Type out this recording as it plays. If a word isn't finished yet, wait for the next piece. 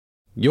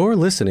You're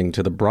listening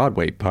to the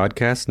Broadway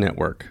Podcast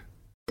Network.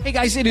 Hey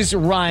guys, it is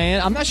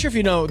Ryan. I'm not sure if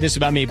you know this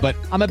about me, but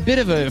I'm a bit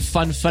of a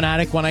fun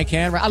fanatic when I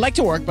can. I like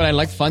to work, but I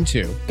like fun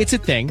too. It's a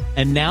thing.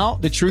 And now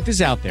the truth is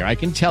out there. I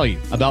can tell you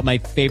about my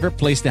favorite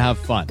place to have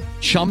fun.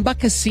 Chumba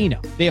Casino.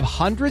 They have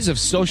hundreds of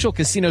social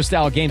casino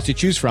style games to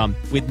choose from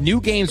with new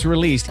games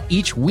released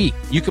each week.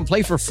 You can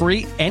play for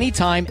free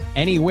anytime,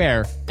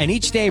 anywhere. And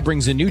each day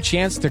brings a new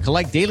chance to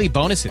collect daily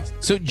bonuses.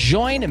 So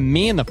join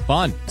me in the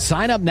fun.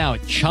 Sign up now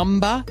at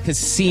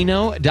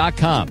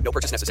ChumbaCasino.com. No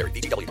purchase necessary.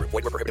 VGW. Void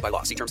where prohibited by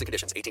law. See terms and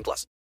conditions.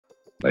 18+.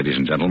 Ladies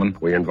and gentlemen,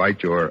 we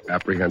invite your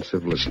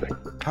apprehensive listening.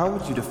 How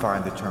would you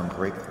define the term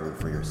breakthrough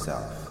for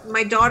yourself?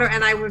 My daughter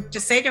and I would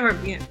just say to her,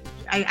 you know,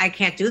 I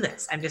can't do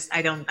this. I'm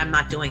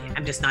not doing it.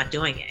 I'm just not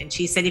doing it. And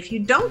she said, if you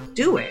don't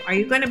do it, are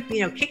you going to,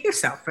 kick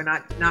yourself for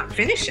not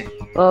finishing?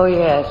 Oh,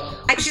 yes.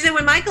 And she said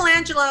when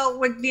Michelangelo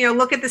would,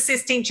 look at the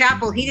Sistine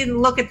Chapel, he didn't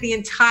look at the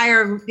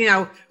entire,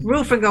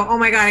 roof and go, oh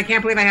my God, I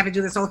can't believe I have to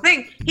do this whole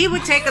thing. He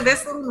would take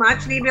this little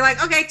much and he'd be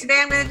like, okay, today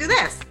I'm going to do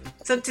this.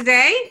 So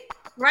today,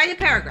 write a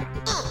paragraph.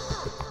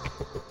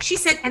 She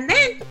said, and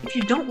then if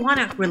you don't want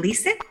to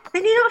release it,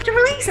 then you don't have to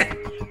release it,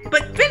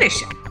 but finish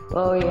it.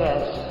 Oh,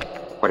 yes.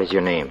 What is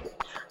your name?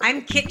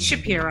 I'm Kitt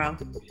Shapiro,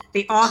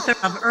 the author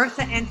of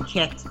Eartha and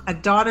Kitt, A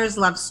Daughter's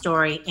Love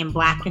Story in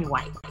Black and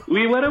White.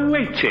 We were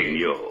awaiting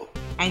you.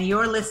 And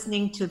you're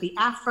listening to the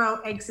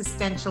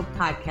Afro-Existential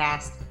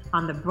Podcast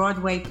on the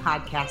Broadway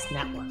Podcast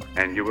Network.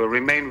 And you will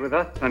remain with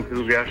us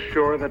until we are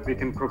sure that we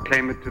can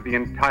proclaim it to the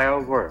entire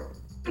world.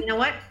 You know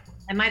what?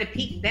 I might have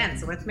peaked then,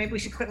 so maybe we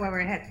should quit while we're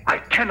ahead. I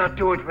cannot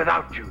do it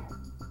without you.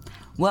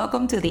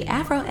 Welcome to the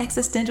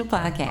Afro-Existential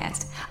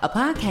Podcast, a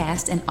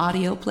podcast and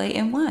audio play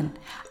in one.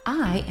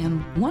 I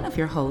am one of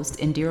your hosts,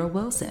 Indira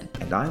Wilson.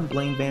 And I'm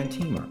Blaine Van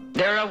Teemer.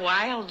 They're a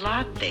wild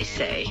lot, they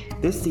say.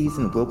 This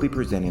season, we'll be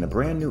presenting a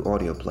brand new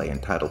audio play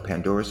entitled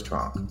Pandora's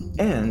Trunk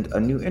and a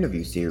new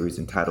interview series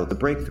entitled The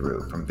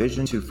Breakthrough, From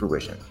Vision to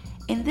Fruition.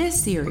 In this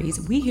series,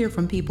 we hear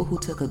from people who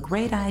took a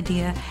great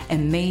idea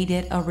and made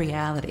it a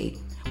reality.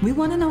 We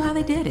want to know how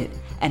they did it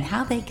and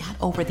how they got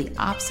over the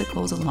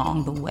obstacles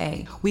along the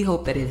way. We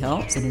hope that it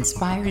helps and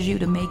inspires you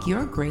to make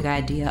your great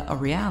idea a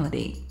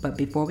reality. But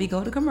before we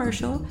go to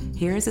commercial,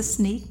 here's a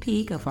sneak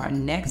peek of our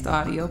next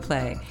audio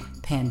play,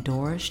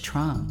 Pandora's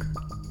Trunk.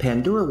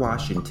 Pandora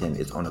Washington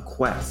is on a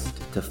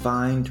quest to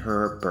find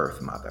her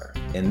birth mother.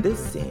 In this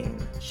scene,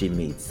 she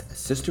meets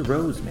Sister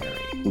Rosemary,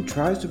 who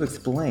tries to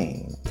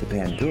explain to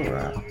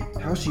Pandora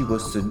how she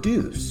was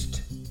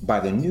seduced by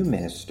the new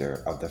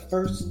minister of the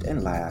first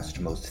and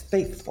last most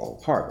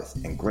faithful Harvest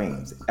and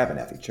Grains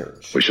Abernathy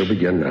Church. We shall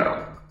begin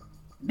now.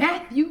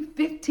 Matthew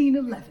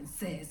 15:11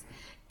 says,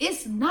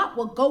 it's not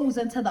what goes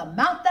into the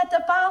mouth that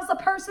defiles a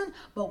person,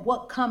 but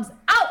what comes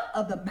out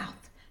of the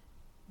mouth.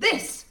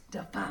 This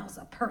defiles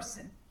a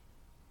person.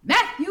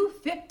 Matthew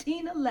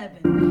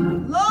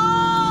 15:11.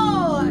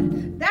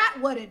 Lord, that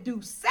what it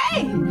do say.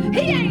 He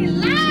ain't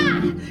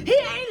lie. He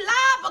ain't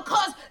lie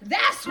because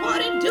that's what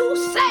it do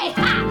say.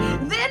 Ha!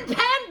 Then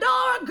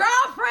Pandora,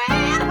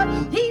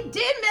 girlfriend, he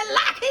did me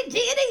like he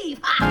did Eve.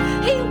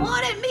 Ha! He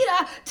wanted me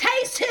to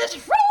taste his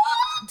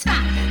fruit.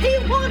 Ha! He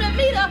wanted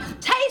me to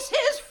taste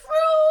his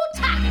fruit.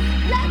 Ha!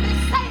 Let me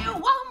say it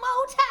one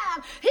more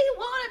time. He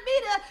wanted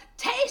me to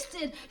taste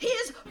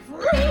his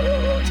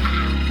fruit.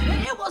 Ha!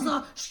 It was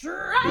a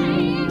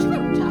strange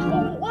fruit.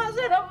 Oh, was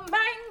it a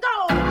mango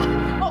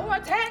or a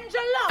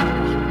tangelo?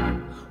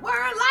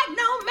 Weren't like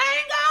no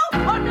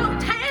mango or no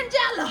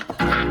tangelo.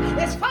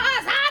 As far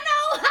as I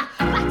know,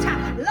 but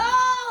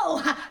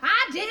lo,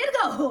 I did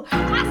go.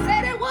 I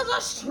said it was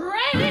a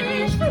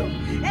strange fruit,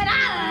 and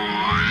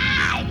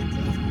I liked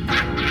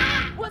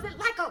it. Was it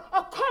like a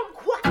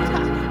kumquat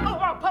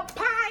or a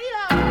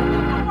papaya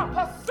or a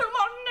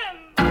persimmon?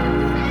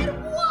 Said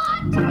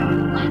what?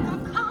 Like a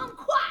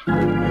kumquat.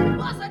 It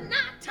was a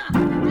not,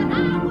 and I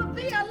would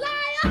be a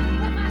liar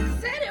if I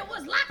said it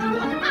was like a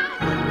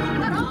papaya.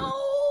 But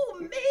oh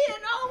me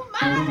and oh my,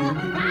 I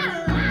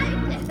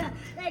liked it.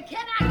 And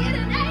can I get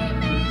an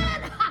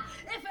amen?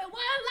 If it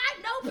weren't like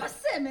no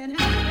persimmon. And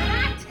I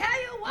tell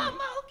you one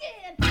more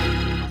again,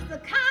 it's the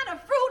kind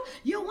of fruit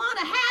you want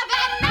to have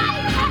at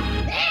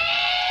night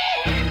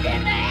and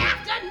in the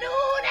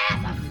afternoon as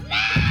a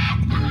snack.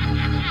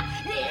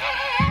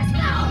 Yes,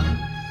 Lord.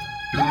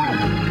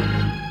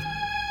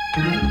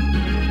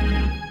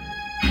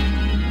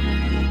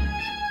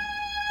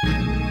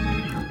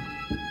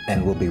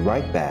 And we'll be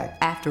right back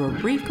After a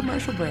brief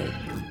commercial break.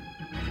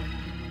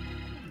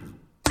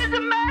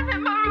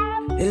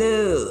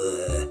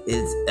 Hello,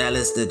 it's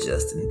Alistair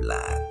Justin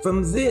Black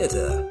from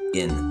Theatre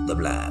in the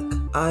Black.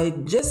 I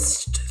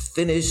just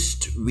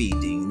finished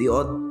reading the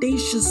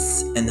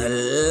audacious and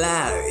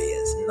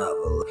hilarious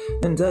novel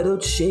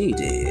entitled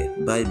Shady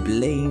by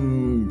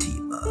Blaine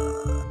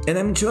Teemer. And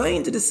I'm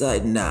trying to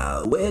decide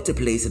now where to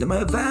place it in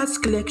my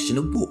vast collection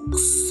of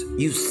books.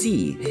 You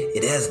see,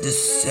 it has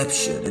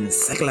deception and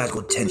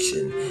psychological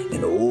tension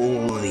and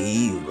all the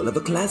evil of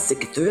a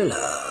classic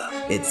thriller.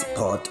 It's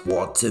part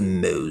Walter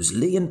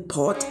Mosley and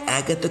part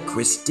Agatha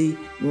Christie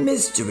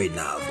mystery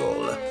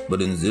novel.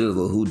 But in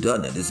Silver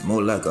Whodunit, it's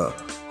more like a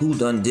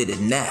whodunit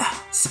now.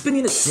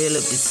 Spinning a tale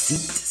of deceit,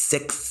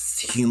 sex,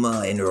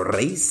 humor, and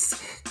race,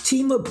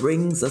 Tima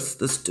brings us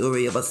the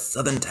story of a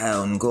southern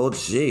town called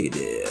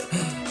Shady,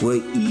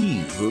 where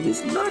evil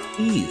is not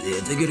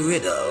easy to get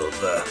rid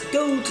of.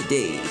 Go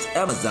today to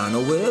Amazon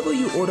or wherever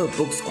you order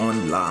books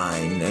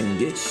online and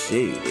get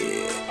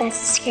Shady. That's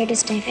the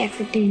scariest I've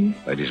ever been.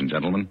 Ladies and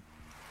gentlemen.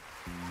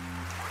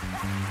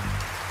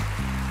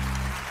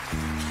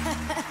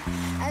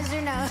 As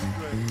you know,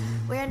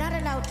 we are not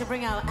allowed to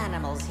bring our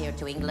animals here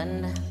to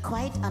England,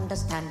 quite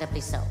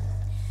understandably so.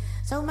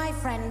 So my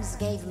friends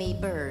gave me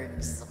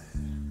birds,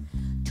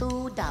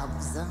 2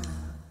 doves,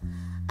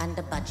 and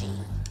a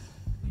budgie.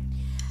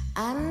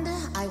 And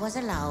I was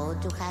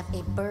allowed to have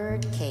a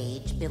bird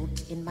cage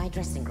built in my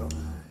dressing room.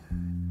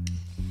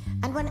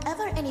 And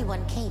whenever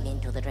anyone came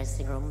into the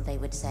dressing room, they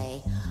would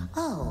say,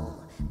 "Oh,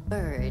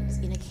 birds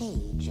in a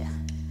cage."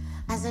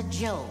 As a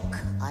joke,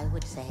 I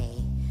would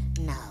say,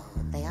 "No,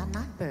 they are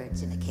not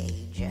birds in a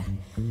cage.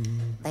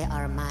 They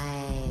are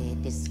my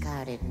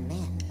discarded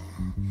men."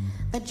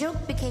 The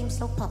joke became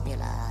so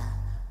popular,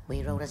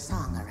 we wrote a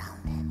song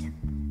around it.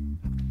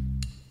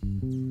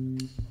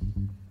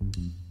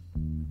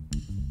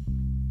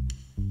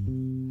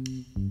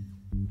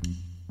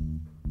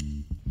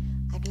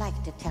 I'd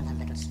like to tell a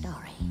little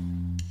story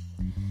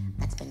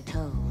that's been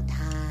told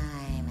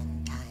time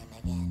and time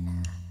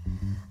again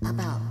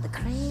about the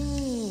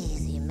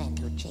crazy men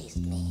who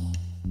chased me.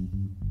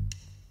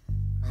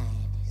 My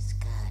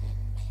discarded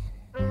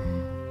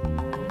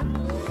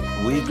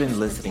men. We've been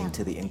listening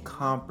to the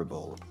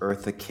incomparable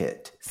Eartha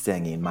Kitt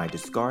singing My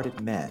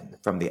Discarded Men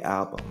from the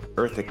album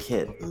Eartha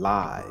Kitt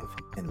Live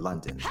in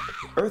London.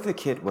 Eartha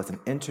Kitt was an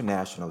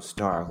international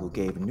star who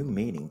gave new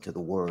meaning to the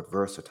word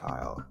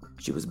versatile.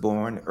 She was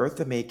born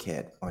Eartha Mae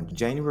Kitt on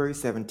January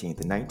 17,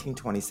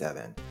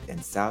 1927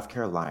 in South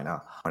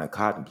Carolina on a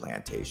cotton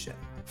plantation.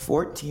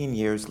 14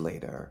 years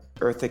later,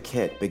 Eartha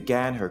Kitt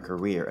began her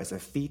career as a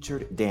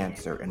featured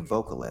dancer and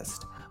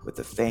vocalist with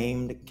the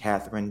famed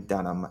Katherine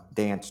Dunham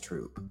dance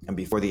troupe, and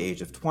before the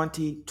age of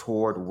 20,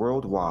 toured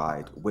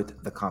worldwide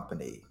with the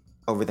company.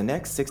 Over the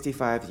next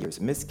 65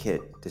 years, Miss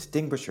Kitt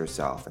distinguished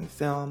herself in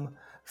film,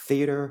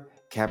 theater,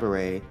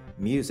 cabaret,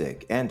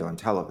 music, and on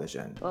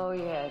television. Oh,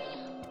 yes.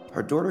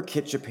 Her daughter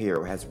Kitt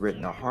Shapiro has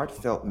written a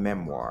heartfelt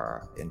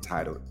memoir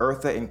entitled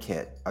Eartha and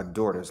Kitt, A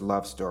Daughter's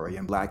Love Story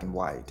in Black and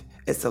White.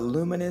 It's a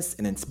luminous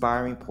and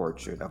inspiring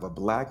portrait of a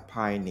Black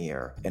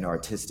pioneer and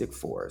artistic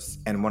force,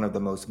 and one of the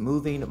most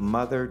moving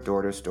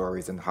mother-daughter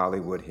stories in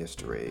Hollywood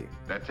history.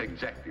 That's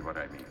exactly what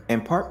I mean. In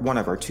part 1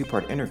 of our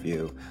 2-part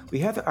interview, we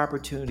had the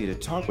opportunity to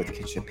talk with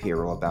Kitt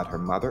Shapiro about her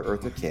mother,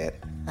 Eartha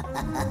Kitt,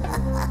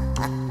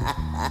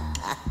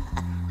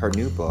 her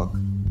new book,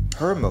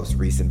 her most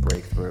recent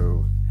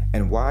breakthrough,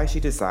 and why she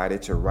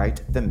decided to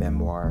write the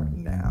memoir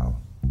now.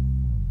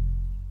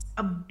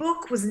 A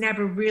book was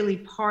never really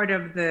part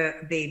of the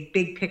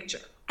big picture.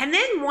 And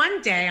then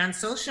one day on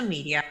social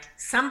media,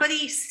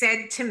 somebody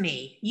said to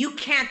me, "You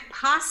can't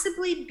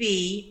possibly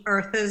be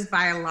Eartha's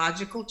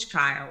biological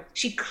child.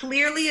 She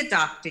clearly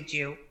adopted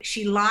you.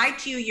 She lied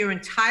to you your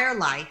entire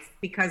life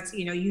because,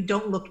 you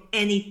don't look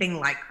anything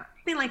like her."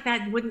 Something like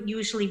that wouldn't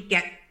usually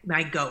get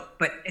my goat,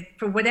 but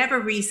for whatever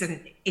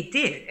reason, it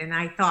did. And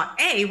I thought,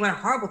 A, what a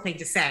horrible thing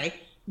to say.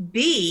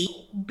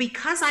 B,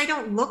 because I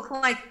don't look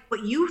like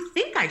what you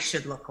think I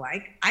should look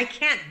like, I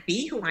can't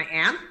be who I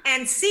am.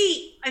 And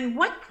C, on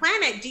what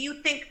planet do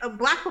you think a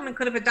Black woman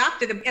could have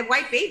adopted a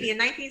white baby in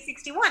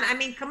 1961? I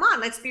mean, come on,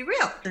 let's be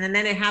real. And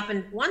then it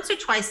happened once or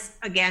twice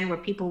again where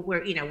people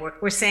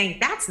were saying,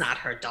 that's not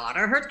her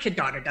daughter. Her kid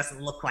daughter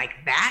doesn't look like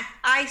that.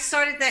 I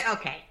started to,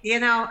 okay,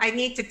 I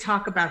need to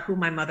talk about who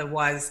my mother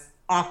was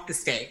off the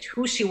stage,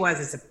 who she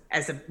was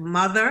as a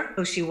mother,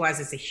 who she was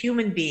as a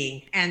human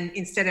being. And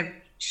instead of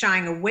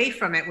shying away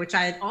from it, which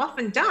I had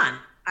often done,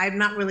 I'm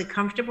not really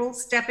comfortable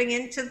stepping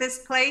into this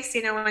place,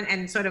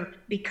 and sort of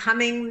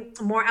becoming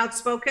more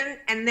outspoken.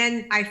 And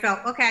then I felt,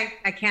 okay,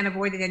 I can't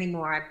avoid it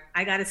anymore.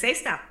 I got to say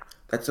stuff.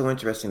 That's so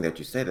interesting that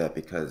you say that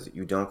because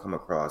you don't come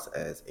across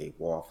as a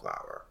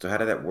wallflower. So how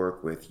did that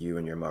work with you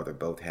and your mother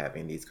both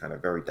having these kind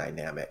of very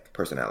dynamic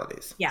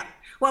personalities? Yeah.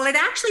 Well, it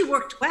actually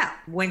worked well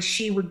when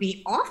she would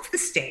be off the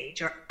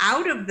stage or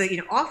out of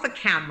the, off a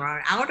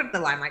camera, out of the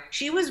limelight.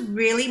 She was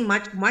really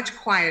much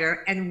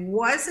quieter and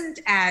wasn't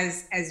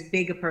as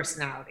big a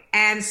personality.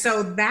 And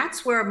so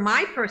that's where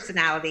my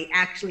personality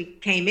actually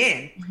came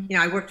in. Mm-hmm.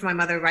 I worked for my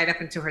mother right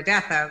up until her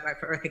death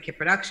for Eartha Kitt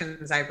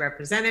Productions. I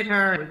represented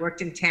her. We worked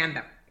in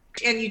tandem.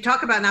 And you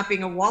talk about not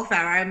being a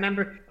wallflower. I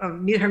remember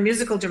her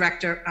musical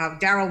director,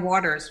 Darryl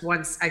Waters,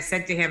 once I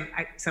said to him,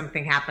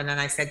 something happened, and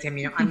I said to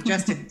him, I'm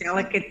just a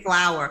delicate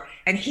flower.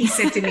 And he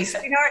said to me,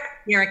 sweetheart,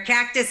 you're a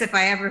cactus if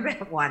I ever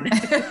met one.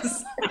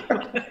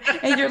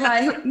 And you're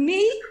like,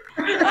 me?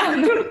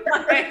 I'm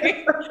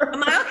like,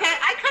 okay,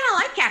 I kind of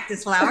like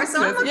cactus flowers,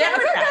 so I'm okay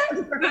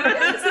with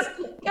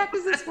that.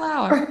 Cactus is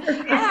flower.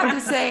 I have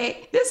to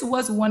say, this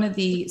was one of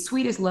the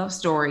sweetest love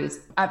stories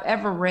I've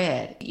ever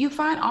read. You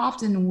find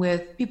often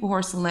with people who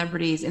are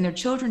celebrities and their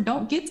children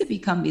don't get to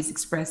become these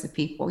expressive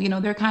people. You know,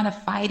 they're kind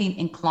of fighting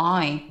and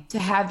clawing to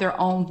have their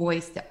own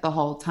voice the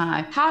whole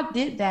time. How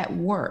did that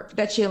work,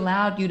 that she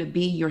allowed you to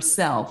be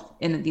yourself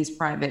in these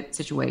private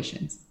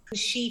situations?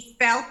 She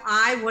felt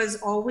I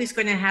was always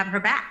going to have her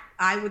back.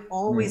 I would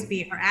always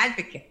be her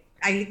advocate.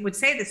 I would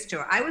say this to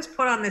her. I was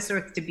put on this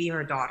earth to be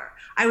her daughter.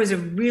 I was a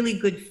really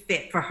good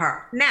fit for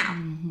her. Now,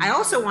 I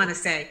also want to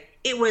say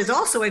it was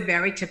also a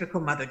very typical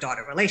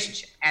mother-daughter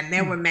relationship. And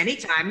there were many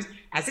times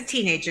as a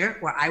teenager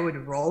where I would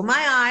roll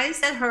my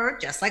eyes at her,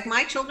 just like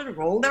my children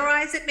roll their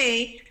eyes at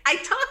me. I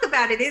talk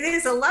about it. It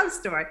is a love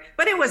story,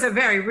 but it was a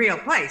very real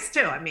place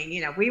too. I mean,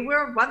 you know, we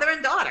were mother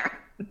and daughter.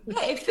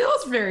 Yeah, it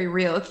feels very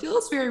real. It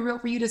feels very real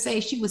for you to say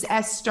she was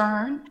as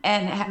stern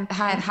and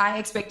had high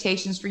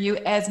expectations for you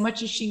as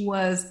much as she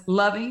was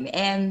loving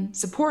and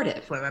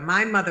supportive.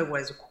 My mother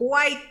was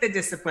quite the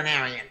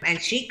disciplinarian,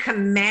 and she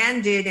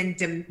commanded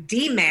and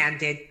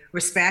demanded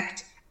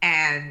respect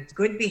and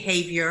good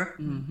behavior.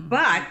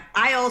 But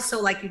I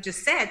also, like you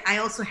just said, I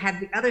also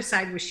had the other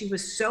side where she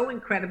was so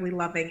incredibly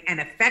loving and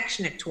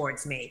affectionate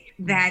towards me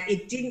that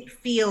it didn't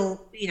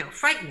feel, you know,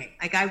 frightening.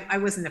 Like I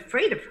wasn't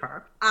afraid of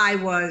her. I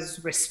was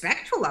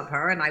respectful of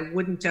her, and I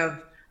wouldn't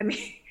have, I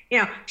mean, you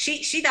know,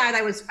 she died,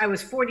 I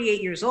was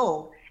 48 years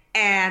old.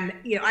 And,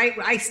 you know,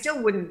 I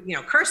still wouldn't, you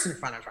know, curse in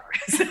front of her.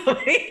 So,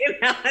 you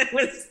know, it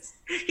was,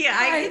 yeah,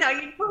 right. You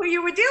know, who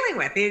you were dealing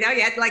with. You know,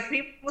 you had, like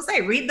people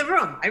say, read the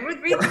room. I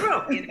would read the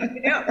room,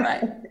 you know.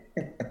 Right.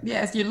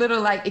 Yes, you're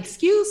literally like,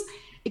 excuse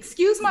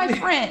my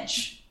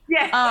French.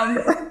 Yeah.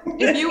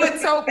 If you would be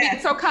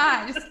so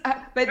kind,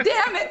 but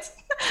damn it.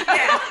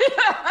 Yeah.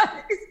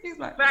 Excuse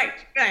my right.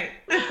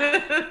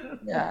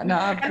 Yeah, no.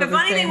 And the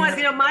funny thing was,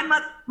 you know,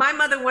 my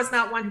mother was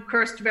not one who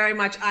cursed very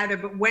much either,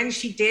 but when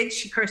she did,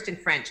 she cursed in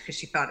French because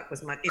she thought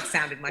it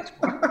sounded much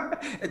more.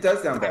 It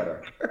does sound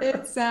better.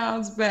 It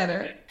sounds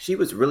better. She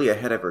was really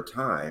ahead of her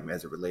time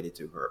as it related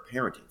to her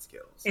parenting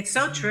skills. It's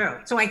so true.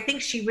 So I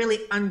think she really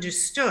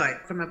understood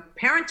from a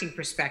parenting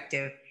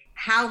perspective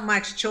how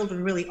much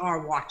children really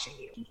are watching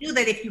you. You knew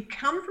that if you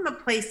come from a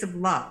place of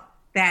love,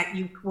 that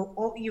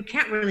you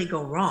can't really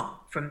go wrong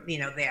from, you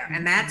know, there.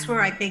 And that's where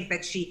I think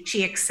that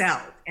she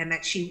excelled, and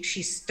that she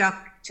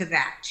stuck to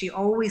that. She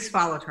always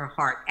followed her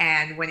heart.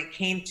 And when it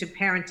came to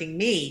parenting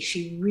me,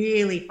 she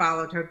really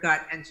followed her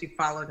gut and she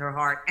followed her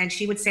heart. And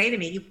she would say to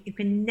me, you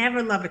can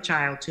never love a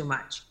child too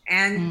much.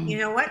 And you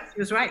know what? She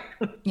was right.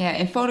 Yeah,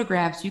 in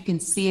photographs, you can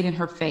see it in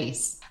her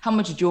face, how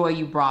much joy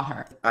you brought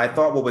her. I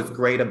thought what was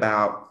great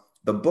about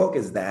the book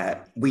is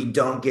that we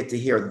don't get to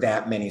hear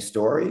that many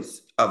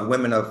stories of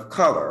women of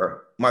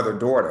color,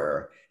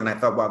 mother-daughter. And I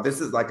thought, wow, this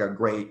is like a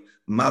great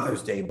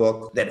Mother's Day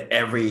book that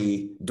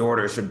every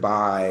daughter should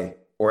buy,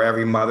 or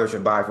every mother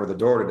should buy for the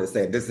daughter, to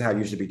say, this is how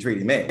you should be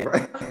treating me,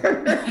 right?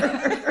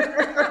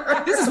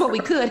 This is what we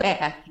could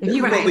have. If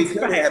you what we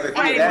could have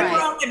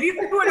if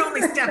you would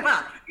only step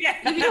up. Yeah.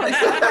 If you would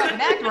step up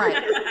and act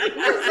right.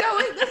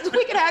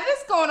 We could have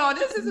this going on.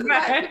 This isn't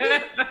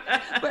right.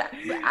 But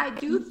I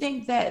do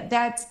think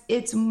that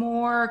it's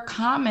more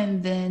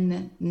common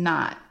than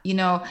not. You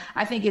know,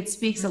 I think it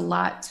speaks a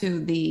lot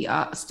to the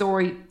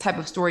type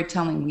of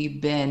storytelling we've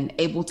been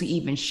able to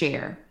even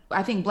share.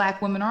 I think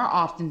Black women are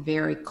often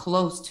very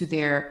close to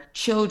their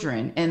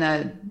children in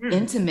an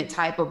intimate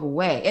type of a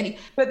way.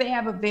 But they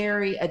have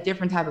a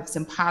different type of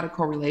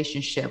simpatico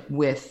relationship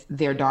with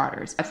their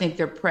daughters. I think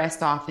they're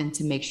pressed often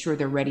to make sure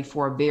they're ready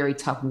for a very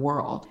tough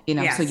world. You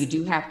know, so you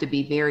do have to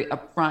be very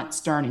upfront,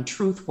 stern, and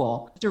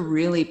truthful to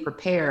really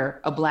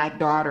prepare a Black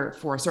daughter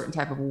for a certain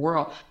type of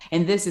world.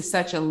 And this is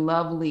such a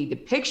lovely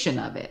depiction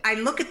of it. I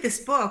look at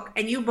this book,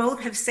 and you both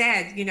have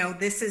said, you know,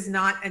 this is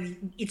not,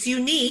 it's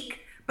unique,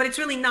 but it's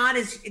really not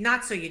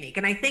so unique.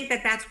 And I think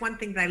that that's one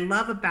thing that I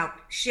love about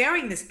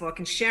sharing this book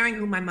and sharing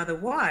who my mother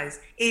was,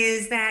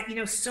 is that, you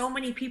know, so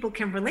many people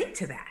can relate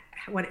to that,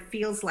 what it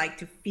feels like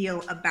to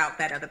feel about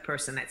that other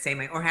person that same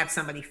way, or have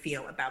somebody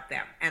feel about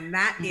them. And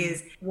that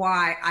is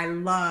why I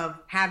love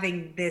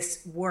having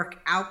this work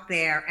out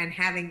there and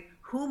having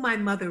who my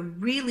mother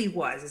really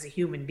was as a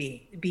human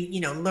being,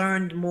 you know,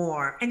 learned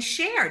more and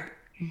shared.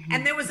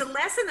 And there was a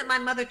lesson that my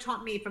mother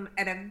taught me from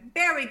at a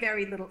very,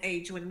 very little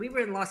age. When we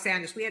were in Los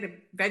Angeles, we had a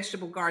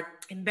vegetable garden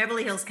in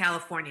Beverly Hills,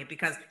 California,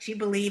 because she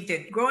believed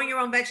in growing your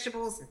own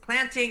vegetables and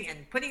planting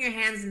and putting your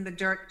hands in the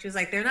dirt. She was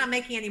like, they're not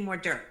making any more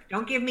dirt.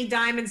 Don't give me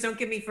diamonds, don't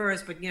give me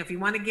furs, but, you know, if you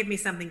want to give me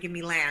something, give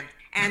me land.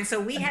 And so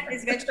we had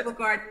this vegetable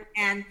garden,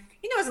 and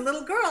you know, as a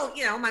little girl,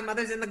 you know, my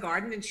mother's in the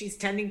garden and she's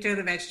tending to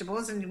the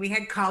vegetables, and we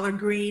had collard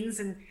greens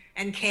and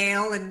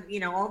kale and, you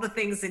know, all the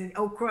things, and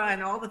okra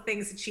and all the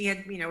things that she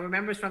had, you know,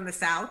 remembers from the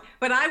South.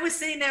 But I was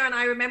sitting there and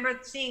I remember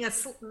seeing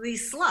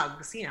these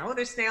slugs, you know,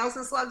 there's snails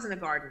and slugs in the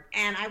garden.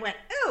 And I went,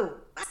 ooh,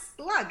 that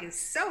slug is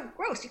so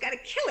gross. You got to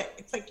kill it.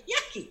 It's like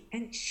yucky.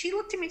 And she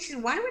looked at me and she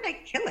said, why would I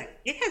kill it?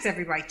 It has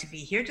every right to be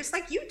here, just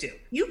like you do.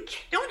 You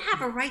don't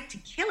have a right to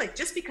kill it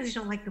just because you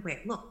don't like the way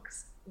it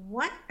looks.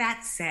 what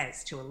that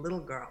says to a little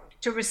girl,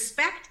 to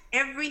respect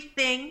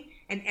everything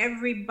and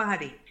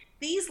everybody.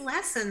 These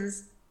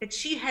lessons that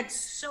she had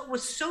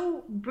was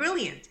so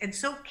brilliant and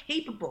so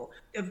capable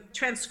of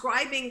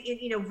transcribing,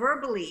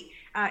 verbally,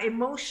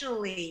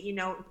 emotionally,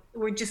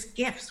 were just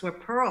gifts, were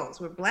pearls,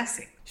 were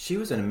blessings. She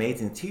was an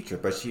amazing teacher,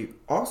 but she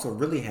also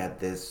really had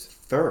this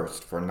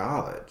thirst for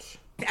knowledge.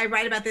 I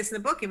write about this in the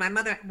book. My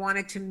mother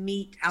wanted to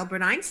meet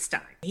Albert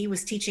Einstein. He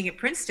was teaching at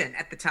Princeton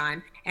at the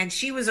time, and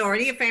she was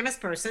already a famous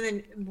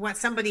person. And what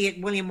somebody at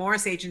William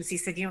Morris Agency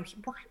said,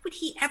 why would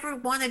he ever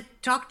want to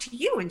talk to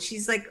you? And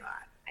she's like,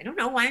 I don't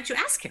know. Why don't you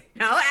ask him?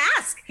 No,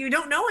 ask. You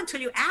don't know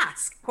until you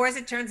ask. Of course,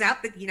 it turns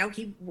out that,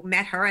 he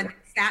met her and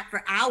sat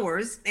for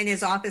hours in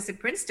his office at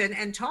Princeton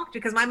and talked,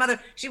 because my mother,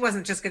 she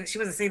wasn't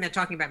sitting there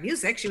talking about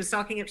music.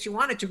 She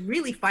wanted to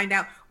really find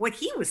out what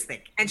he was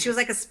thinking. And she was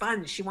like a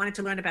sponge. She wanted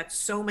to learn about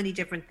so many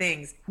different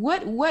things.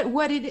 What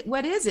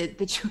is it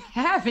that you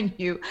have in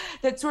you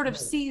that sort of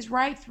sees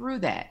right through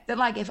that? That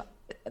like, if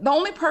the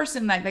only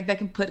person that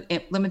can put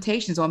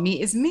limitations on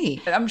me is me.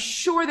 I'm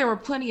sure there were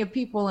plenty of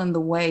people in the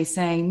way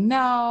saying,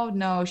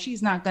 no,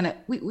 she's not gonna,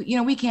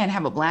 we can't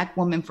have a Black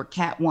woman for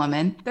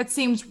Catwoman. That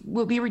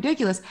would be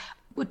ridiculous.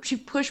 Would she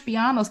push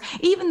beyond those?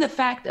 Even the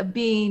fact of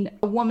being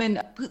a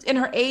woman who's in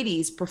her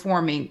 80s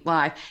performing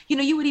live,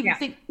 you would even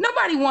think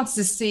nobody wants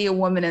to see a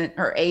woman in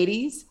her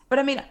 80s. But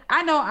I mean,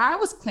 I know I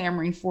was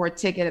clamoring for a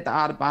ticket at the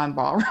Audubon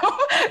Ballroom.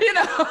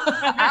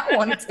 I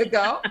wanted to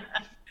go.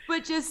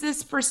 But just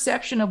this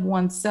perception of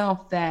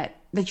oneself that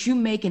you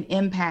make an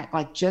impact,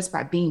 like just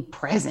by being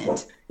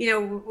present.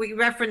 We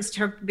referenced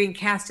her being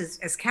cast as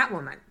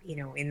Catwoman, in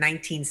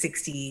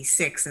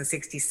 1966 and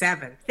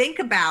 67. Think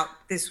about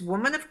this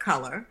woman of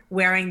color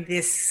wearing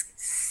this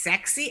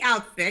sexy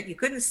outfit. You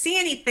couldn't see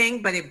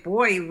anything, but it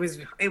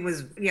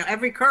was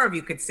every curve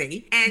you could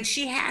see. And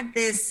she had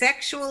this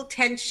sexual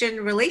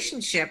tension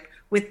relationship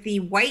with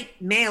the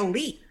white male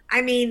lead.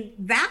 I mean,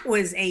 that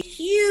was a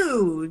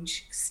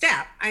huge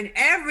step. And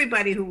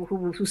everybody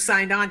who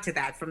signed on to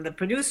that, from the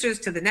producers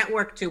to the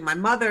network to my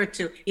mother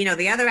to,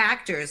 the other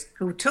actors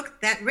who took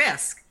that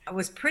risk,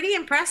 was pretty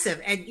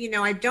impressive. And,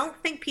 I don't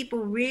think people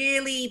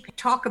really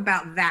talk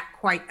about that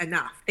quite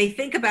enough. They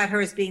think about her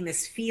as being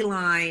this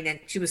feline and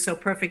she was so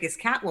perfect as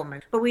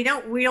Catwoman, but we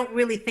don't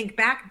really think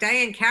back.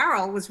 Diane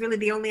Carroll was really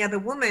the only other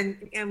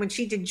woman, and when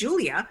she did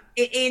Julia,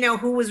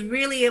 who was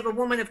really a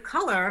woman of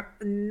color,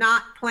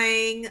 not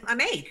playing a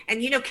maid.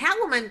 And,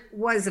 Catwoman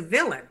was a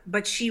villain,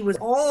 but she was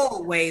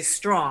always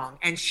strong,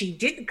 and she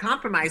didn't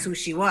compromise who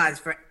she was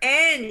for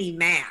any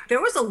man.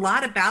 There was a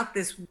lot about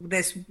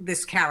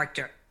this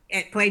character,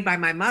 played by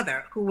my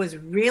mother, who was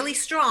really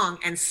strong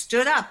and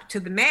stood up to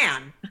the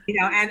man,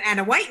 and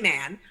a white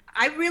man.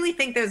 I really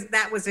think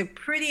that was a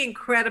pretty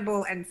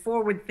incredible and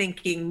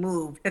forward-thinking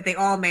move that they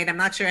all made. I'm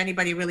not sure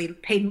anybody really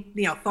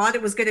thought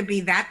it was going to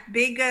be that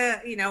big,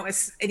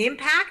 an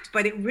impact,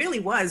 but it really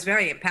was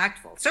very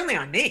impactful, certainly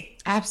on me.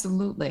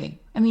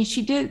 Absolutely. I mean,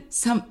 she did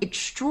some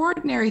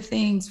extraordinary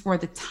things for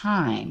the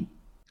time.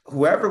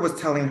 Whoever was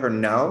telling her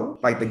no,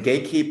 like the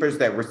gatekeepers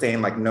that were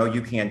saying like, no,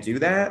 you can't do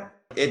that,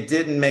 it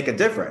didn't make a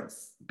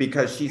difference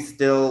because she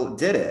still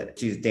did it.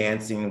 She's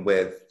dancing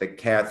with the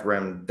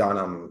Catherine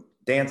Dunham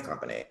Dance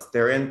Company.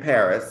 They're in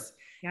Paris,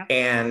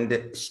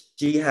 and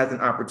she has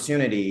an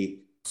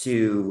opportunity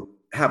to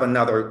have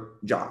another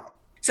job.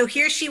 So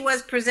here she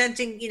was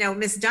presenting,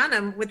 Miss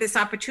Dunham with this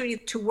opportunity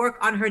to work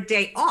on her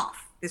day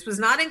off. This was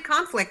not in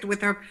conflict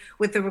with her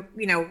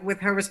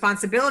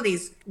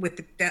responsibilities with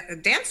the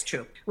dance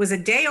troupe. It was a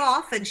day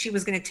off, and she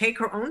was going to take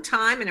her own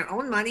time and her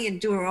own money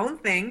and do her own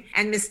thing.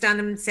 And Miss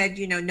Dunham said,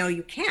 no,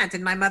 you can't.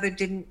 And my mother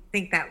didn't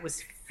think that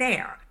was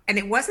fair. And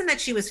it wasn't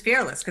that she was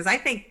fearless, because I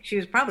think she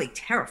was probably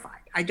terrified.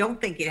 I don't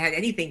think it had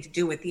anything to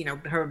do with,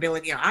 her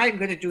ability, I'm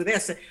going to do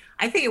this.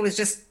 I think it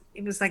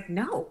was like,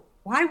 no.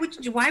 Why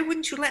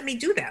wouldn't you let me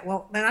do that?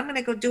 Well, then I'm going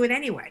to go do it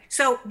anyway.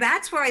 So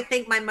that's where I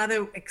think my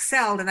mother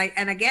excelled.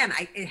 And again,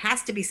 it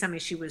has to be something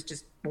she was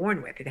just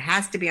born with. It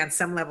has to be on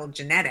some level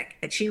genetic,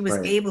 that she was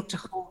able to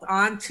hold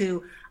on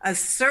to a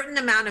certain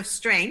amount of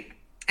strength,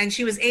 and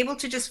she was able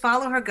to just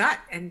follow her gut.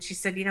 And she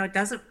said, it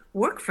doesn't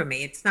work for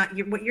me. It's not,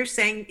 what you're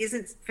saying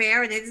isn't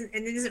fair and it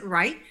isn't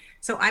right.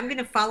 So I'm going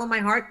to follow my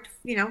heart,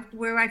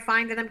 where I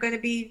find that I'm going to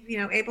be,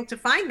 able to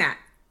find that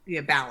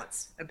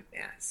balance.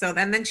 So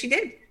then she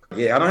did.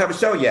 Yeah, I don't have a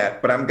show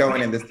yet, but I'm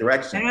going in this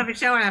direction. I don't have a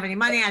show. I don't have any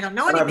money. I don't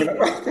know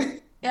anything.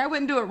 Yeah, I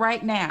wouldn't do it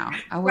right now.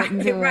 I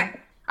wouldn't do it.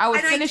 I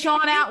would finish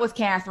on out with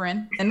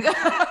Catherine and then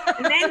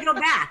go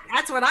back.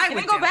 That's what I would do.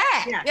 And then go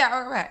back. Yeah,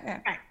 all right.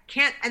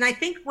 Yeah. And I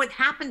think what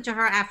happened to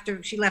her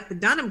after she left the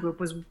Dunham Group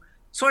was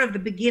sort of the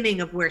beginning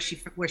of where she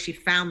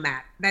found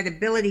that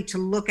ability to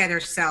look at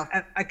herself,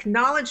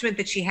 acknowledgement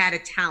that she had a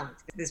talent,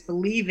 this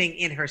believing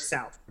in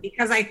herself.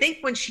 Because I think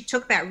when she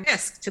took that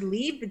risk to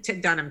leave the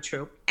Dunham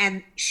troupe,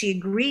 and she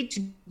agreed to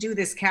do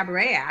this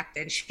cabaret act,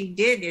 and she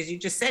did, as you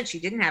just said, she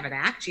didn't have an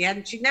act.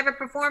 She'd never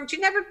performed.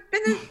 She'd never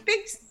been a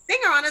big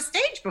singer on a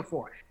stage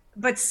before.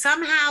 But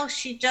somehow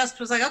she just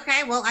was like,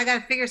 okay, well, I got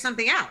to figure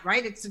something out,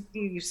 right? It's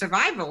your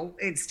survival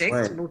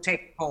instinct will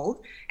take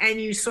hold,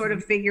 and you sort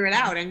of figure it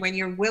out. And when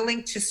you're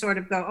willing to sort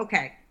of go,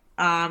 okay,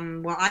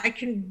 well, I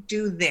can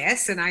do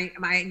this, and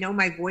I know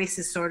my voice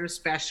is sort of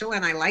special,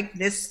 and I like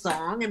this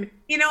song, and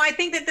I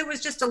think that there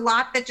was just a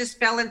lot that just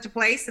fell into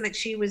place, and that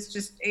she was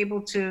just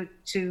able to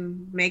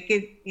make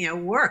it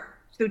work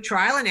through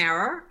trial and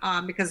error.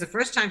 Because the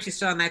first time she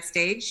stood on that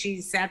stage, she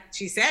said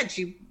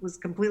she was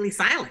completely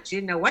silent. She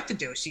didn't know what to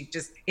do. She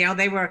just,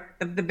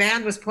 the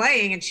band was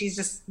playing, and she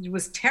just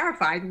was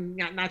terrified and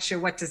not sure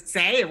what to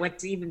say or what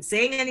to even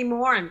sing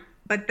anymore.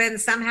 But then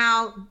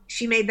somehow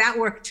she made that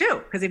work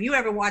too. Because if you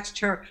ever watched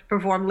her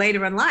perform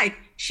later in life,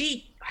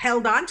 she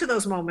held on to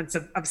those moments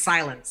of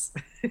silence,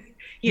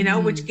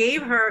 which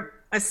gave her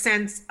a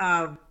sense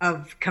of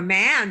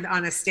command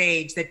on a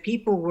stage that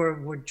people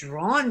were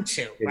drawn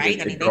to, right?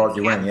 They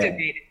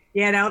captivated.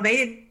 They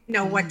didn't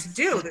know what to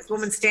do. This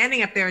woman's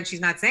standing up there and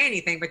she's not saying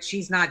anything, but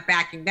she's not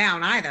backing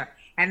down either.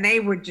 And they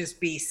would just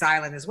be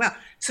silent as well.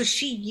 So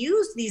she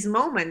used these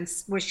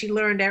moments where she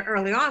learned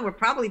early on were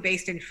probably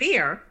based in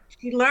fear.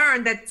 She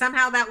learned that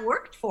somehow that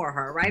worked for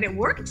her, right? It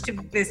worked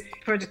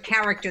for the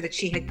character that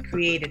she had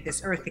created,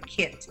 this Eartha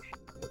Kitt.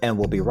 And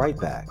we'll be right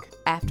back.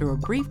 After a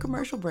brief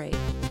commercial break.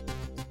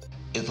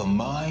 If a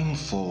mime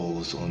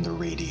falls on the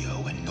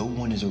radio and no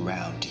one is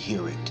around to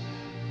hear it,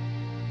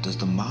 does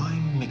the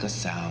mime make a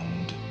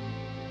sound?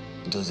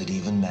 Does it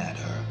even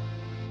matter?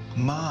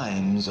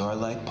 Mimes are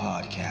like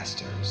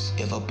podcasters.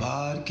 If a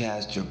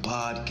podcaster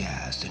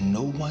podcasts and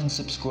no one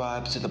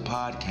subscribes to the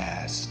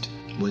podcast,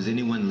 was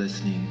anyone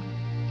listening?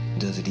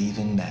 Does it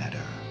even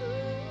matter?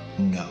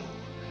 No.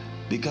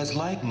 Because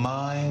like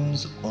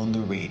mimes on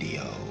the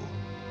radio,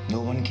 no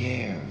one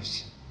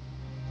cares.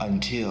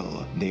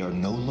 Until they are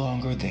no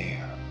longer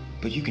there.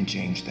 But you can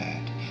change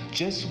that.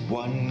 Just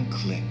one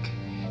click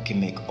can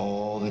make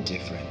all the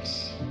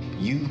difference.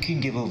 You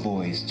can give a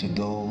voice to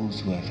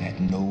those who have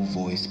had no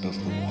voice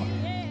before.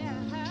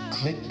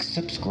 Click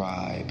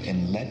subscribe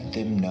and let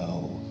them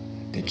know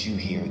that you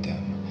hear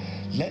them.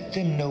 Let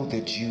them know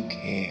that you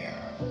care.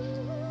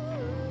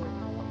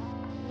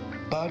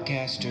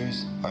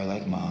 Podcasters are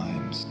like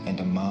mimes, and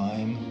a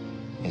mime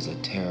is a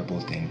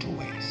terrible thing to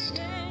waste.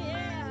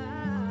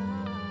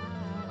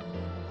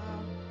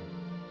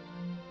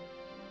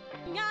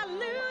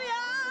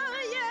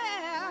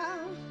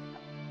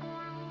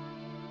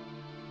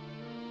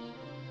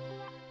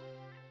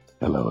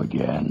 Hello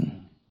again.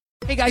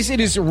 Hey guys, it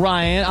is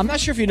Ryan. I'm not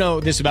sure if you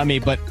know this about me,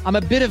 but I'm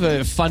a bit of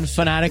a fun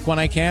fanatic when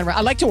I can. I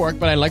like to work,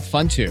 but I like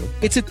fun too.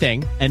 It's a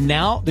thing. And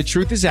now the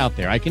truth is out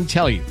there. I can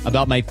tell you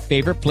about my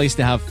favorite place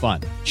to have fun.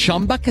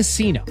 Chumba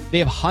Casino. They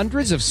have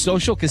hundreds of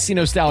social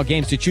casino style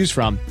games to choose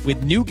from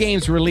with new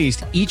games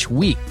released each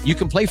week. You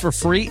can play for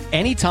free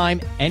anytime,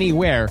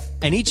 anywhere.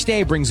 And each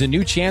day brings a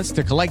new chance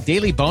to collect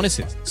daily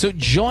bonuses. So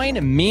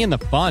join me in the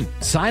fun.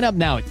 Sign up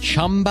now at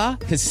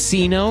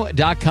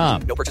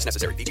ChumbaCasino.com. No purchase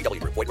necessary. VGW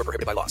Group. Void where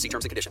prohibited by law. See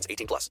terms and conditions.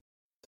 18+.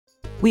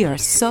 We are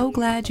so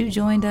glad you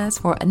joined us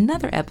for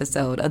another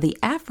episode of the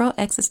Afro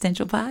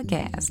Existential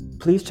Podcast.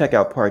 Please check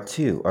out part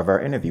 2 of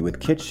our interview with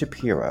Kitt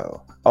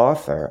Shapiro,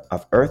 author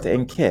of Eartha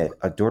and Kitt,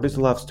 A Daughter's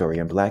Love Story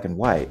in Black and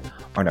White,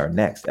 on our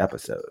next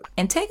episode.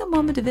 And take a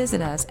moment to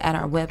visit us at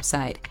our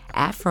website,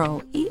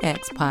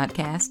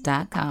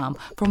 afroexpodcast.com,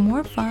 for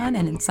more fun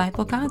and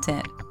insightful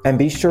content. And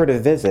be sure to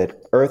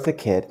visit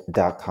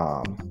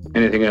earthakit.com.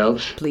 Anything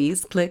else?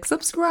 Please click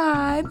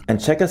subscribe.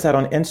 And check us out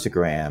on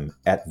Instagram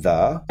at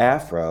the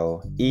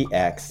Afro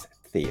EX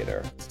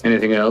Theater.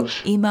 Anything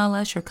else? Email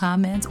us your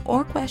comments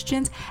or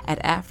questions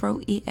at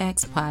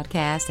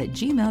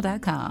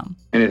afroexpodcast@gmail.com.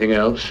 Anything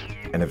else?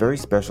 And a very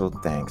special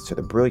thanks to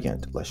the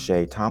brilliant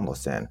Lachey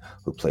Tomlinson,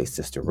 who plays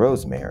Sister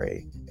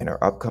Rosemary in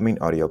our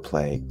upcoming audio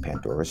play,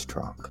 Pandora's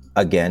Trunk.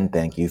 Again,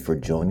 thank you for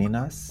joining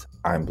us.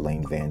 I'm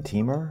Blaine Van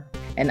Teemer.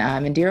 And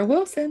I'm Indira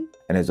Wilson.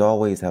 And as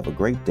always, have a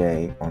great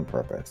day on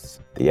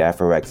purpose. The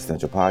Afro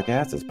Existential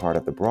Podcast is part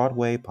of the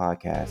Broadway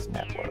Podcast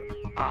Network.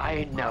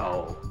 I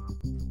know.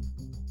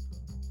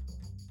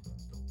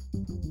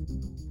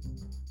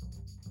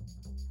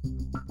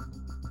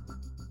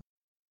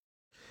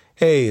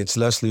 Hey, it's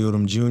Leslie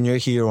Odom Jr.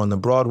 here on the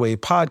Broadway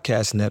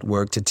Podcast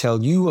Network to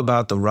tell you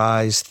about the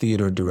Rise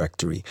Theater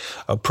Directory,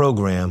 a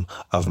program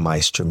of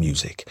Maestro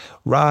Music.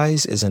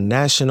 Rise is a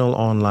national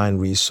online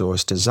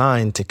resource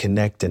designed to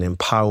connect and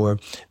empower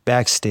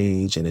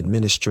backstage and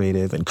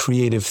administrative and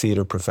creative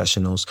theater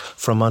professionals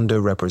from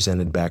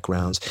underrepresented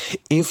backgrounds.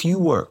 If you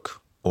work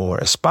or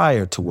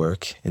aspire to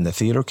work in the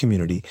theater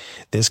community,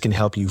 this can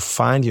help you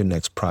find your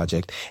next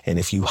project. And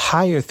if you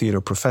hire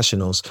theater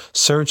professionals,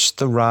 search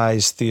the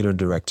Rise Theater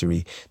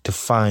Directory to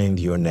find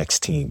your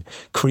next team.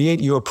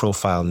 Create your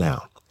profile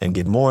now and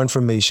get more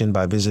information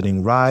by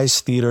visiting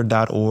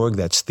risetheater.org.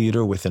 That's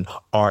theater with an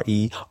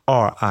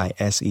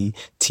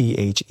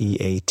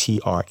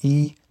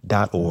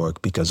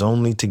RERISETHEATRE.org, because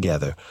only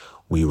together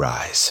we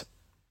rise.